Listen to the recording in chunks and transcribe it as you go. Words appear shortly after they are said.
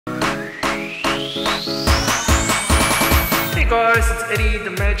guys, it's Eddie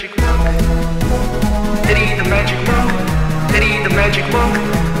the Magic Monk. Eddie the Magic Monk. Eddie the Magic Monk.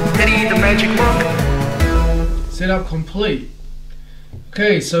 Eddie the Magic Monk. Setup complete.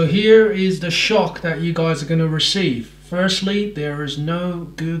 Okay, so here is the shock that you guys are going to receive. Firstly, there is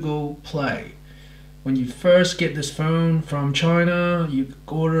no Google Play. When you first get this phone from China, you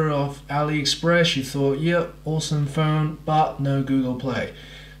order off AliExpress, you thought, yep, awesome phone, but no Google Play.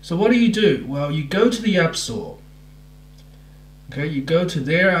 So what do? Well, you go to the App Store. Okay, you go to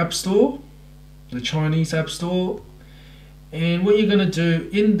their App Store, the Chinese App Store, and what you're going to do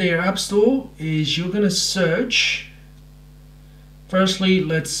in their App Store is you're going to search. Firstly,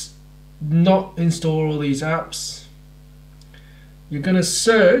 let's not install all these apps. You're going to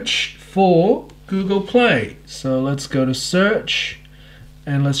search for Google Play. So let's go to search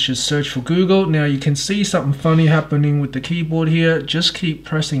and let's just search for Google. Now you can see something funny happening with the keyboard here. Just keep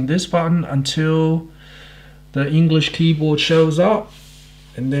pressing this button until the English keyboard shows up,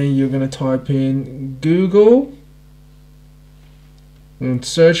 and then you're going to type in Google and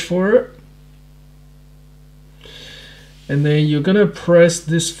search for it, and then you're going to press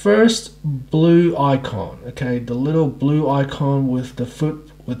this first blue icon, okay, the little blue icon with the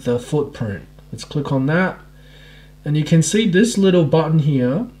footprint. Let's click on that, and you can see this little button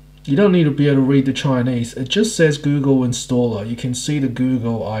here. You don't need to be able to read the Chinese. It just says Google Installer. You can see the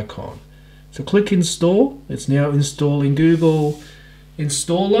Google icon. So click install. It's now installing Google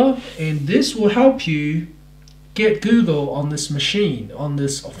Installer, and this will help you get Google on this machine, on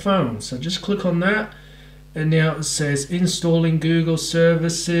this phone. So just click on that, and now it says installing Google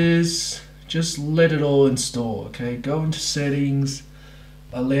services. Just let it all install, okay? Go into settings,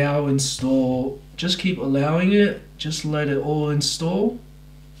 allow install, just keep allowing it, just let it all install,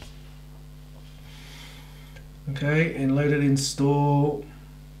 okay, and let it install.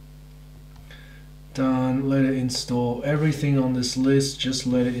 Done. Let it install everything on this list, just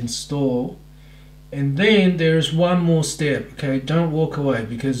let it install. And then there's one more step, okay? Don't walk away,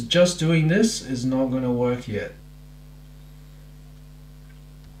 because just doing this is not going to work yet.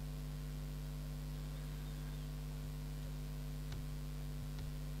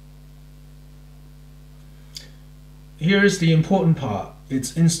 Here's the important part.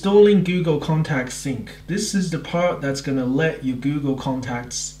 It's installing Google Contacts Sync. This is the part that's going to let your Google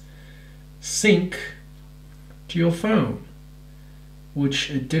Contacts sync to your phone,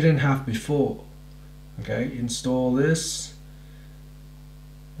 which it didn't have before. Okay, install this.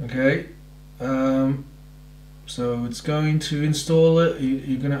 Okay, so it's going to install it.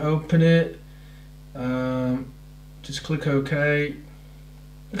 You're going to open it. Just click OK.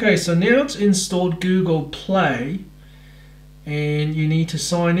 Okay, so now it's installed Google Play, and you need to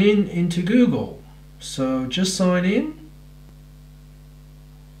sign in into Google. So just sign in.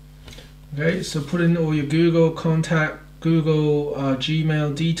 Okay, so put in all your Google contact, Google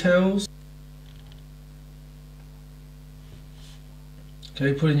Gmail details.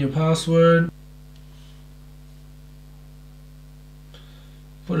 Okay, put in your password.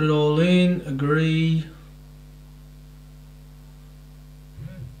 Put it all in, agree.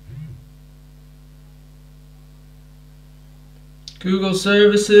 Google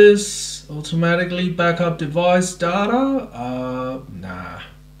services, automatically backup device data, nah.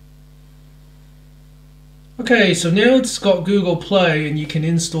 Okay, so now it's got Google Play and you can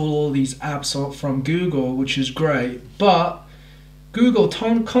install all these apps from Google, which is great, but Google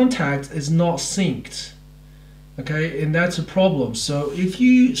Contacts is not synced. Okay, and that's a problem. So if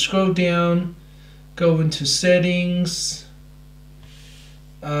you scroll down, go into settings,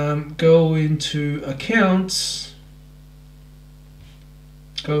 go into accounts,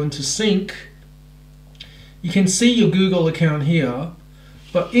 go into sync, you can see your Google account here.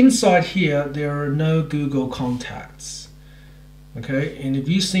 But inside here, there are no Google Contacts. Okay, and if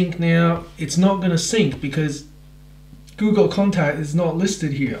you sync now, it's not going to sync because Google Contact is not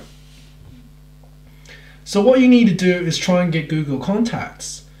listed here. So what you need to do is try and get Google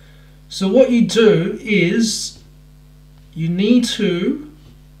Contacts. So what you do is you need to,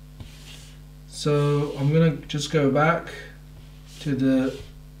 so I'm going to just go back to the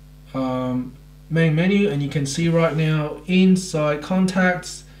main menu, and you can see right now inside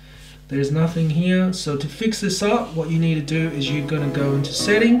contacts there's nothing here. So to fix this up, what you need to do is you're going to go into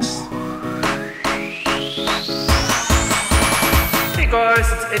settings. Hey guys,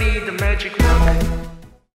 it's Eddie the Magic Monk.